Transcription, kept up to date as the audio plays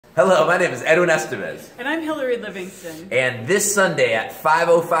Hello, my name is Edwin Estevez. And I'm Hillary Livingston. And this Sunday at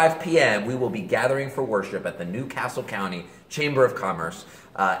 5:05 p.m., we will be gathering for worship at the New Castle County Chamber of Commerce.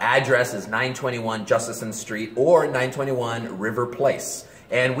 Address is 921 Justison Street or 921 River Place.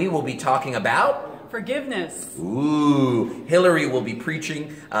 And we will be talking about forgiveness. Ooh, Hillary will be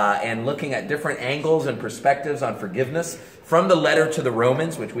preaching and looking at different angles and perspectives on forgiveness from the letter to the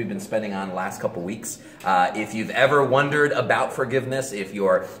Romans, which we've been spending on the last couple weeks. If you've ever wondered about forgiveness, if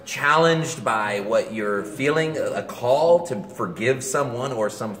you're challenged by what you're feeling, a call to forgive someone or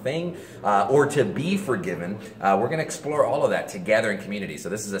something, or to be forgiven, we're going to explore all of that together in community. So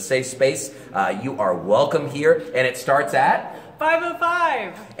this is a safe space. You are welcome here, and it starts at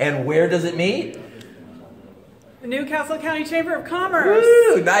 5:05. And where does it meet? The New Castle County Chamber of Commerce.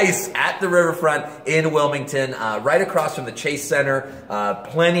 Woo, nice. At the Riverfront in Wilmington, right across from the Chase Center.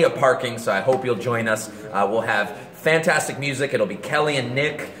 Plenty of parking, so I hope you'll join us. We'll have fantastic music. It'll be Kelly and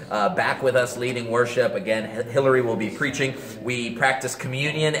Nick back with us leading worship. Again, Hillary will be preaching. We practice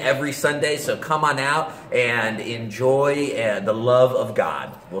communion every Sunday, so come on out and enjoy the love of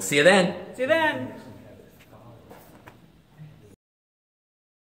God. We'll see you then. See you then.